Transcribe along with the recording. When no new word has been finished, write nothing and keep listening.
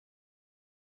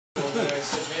I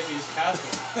said maybe he's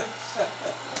Catholic.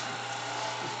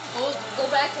 Go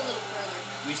back a little further.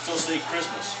 We still say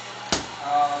Christmas.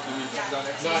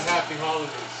 Not happy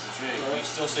holidays. Jay, we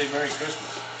still say Merry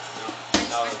Christmas.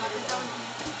 No.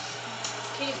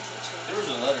 There was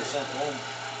a letter sent home,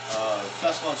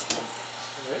 Festival School.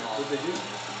 What did they do?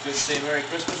 Did it say Merry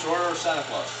Christmas or Santa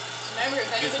Claus? Remember,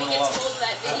 if anybody gets hold of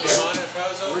that video.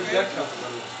 Where did that come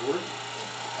from? Word?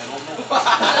 I don't know.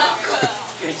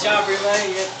 Good job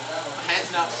reminding it.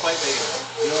 Hand's not quite big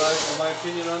enough. You know what my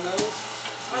opinion on that is?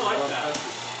 I like that.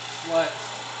 What?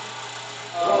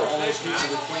 All those people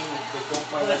that came, that don't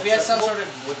find Well, if we had some sort of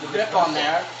grip on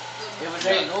there, it would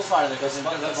never go farther because it's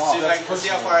Let's ball. see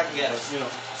how far I can get it. You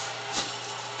know,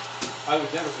 I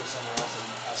would never put somewhere else and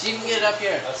ask See if you can get it up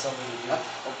here. That's something to do. Up,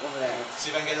 over there.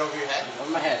 See if I can get it over your head.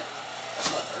 Over my head.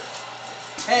 That's not hurt.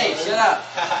 Hey, shut up.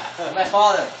 My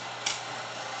father.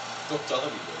 Don't tell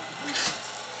him you did.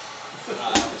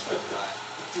 Nah, that was right.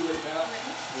 Too late now.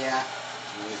 Yeah.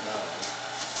 Too late now.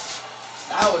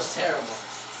 That was terrible.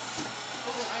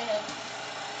 Over my head.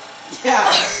 Yeah.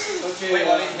 Okay. Wait,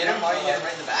 why didn't you hit him? Why didn't you hit him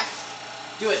right in the back?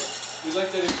 Do it. We'd like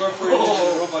to incorporate into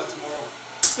the robot tomorrow.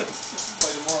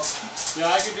 By tomorrow.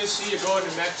 Yeah, I could just see you going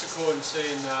to Mexico and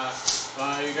saying,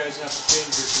 you guys have to change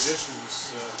your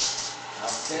traditions.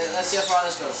 Okay, let's see how far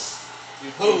this goes.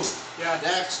 Who? Yeah,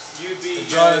 next. You'd be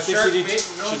John, I think shark you bait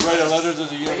and should write a letter to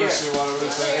the University of Waterloo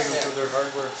Right thanking here. them for their hard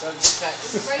work.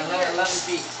 Right here. 11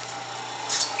 feet.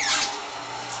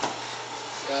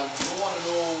 You don't want to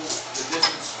know the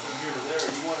distance from here to there.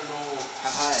 You want to know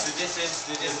How high? the distance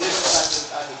at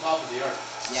the top of the arc.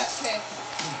 Yeah. Okay.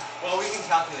 Well, we can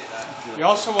calculate that. You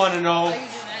also want to know. I can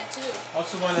do that too.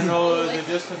 Also want to know the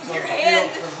distance on the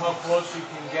field from how close you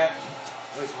can get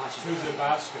to the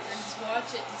basket. And just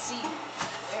watch it and see.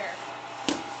 There.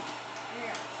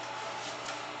 There.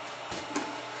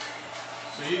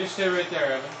 So you just stay right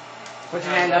there, Evan. Put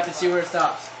your hand up and see where it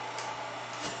stops.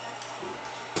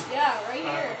 Yeah, right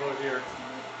here. About here.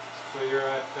 So you're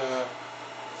at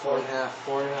 4.5.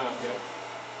 4.5, yeah.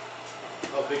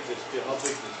 How big this field? How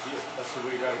big this field? That's what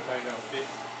we got to find out.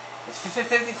 It's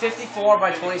 54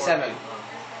 by 27.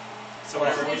 So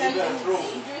whatever. Is You that gotta throw.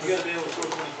 dangerous? You gotta be able to throw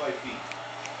 25 feet.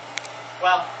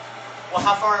 Well,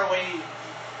 how far away?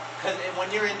 Because when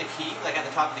you're in the key, like at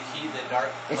the top of the key, the dark.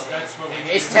 It's- That's what we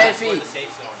need. It's 10 That's where feet. the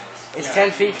safe zone is. It's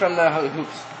 10 feet from the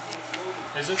hoops.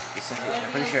 Is it?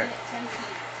 I'm pretty sure. 10 feet.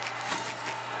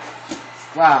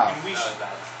 Wow. And we should.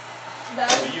 That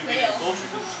When would you fail. get closer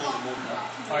to the slow motion.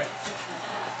 All right.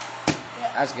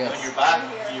 That's good. When you're back, you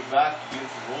get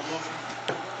some roll motion.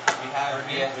 We have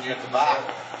when you're at the back,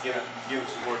 give it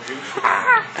some more juice.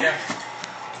 Yeah.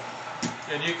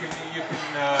 And you can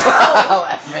Oh,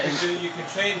 you can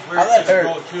change where How that it's going to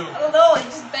hurt? go to I don't know, I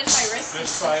just bent my wrist in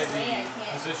just such by a way I the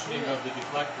can't positioning do it. of the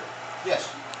deflector. Yes.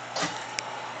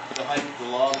 The height, the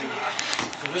lobby.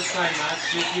 So this time, Matt,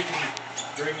 see if you can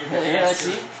bring your Here, let's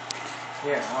see. deflector.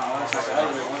 Here,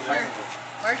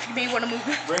 Mark, you may want to move.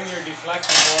 Bring your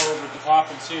deflector more over the top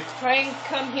and see if Try and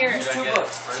come here. Did I Two get it?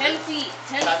 books. 10 feet.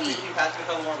 10 Pass me feet. a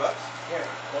couple more bucks. Here.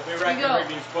 they'll be we wrecking go. with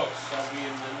these books. I'll be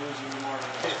in the news in the morning.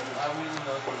 I wouldn't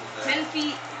know what it was. 10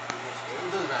 feet. It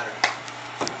doesn't matter.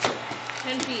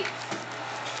 10 feet.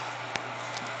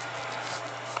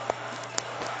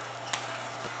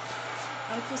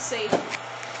 Uncle safe.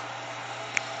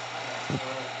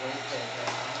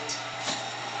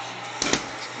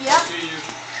 Yep. See you.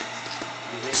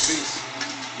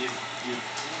 You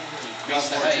got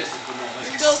the height.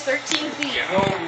 Go 13 feet.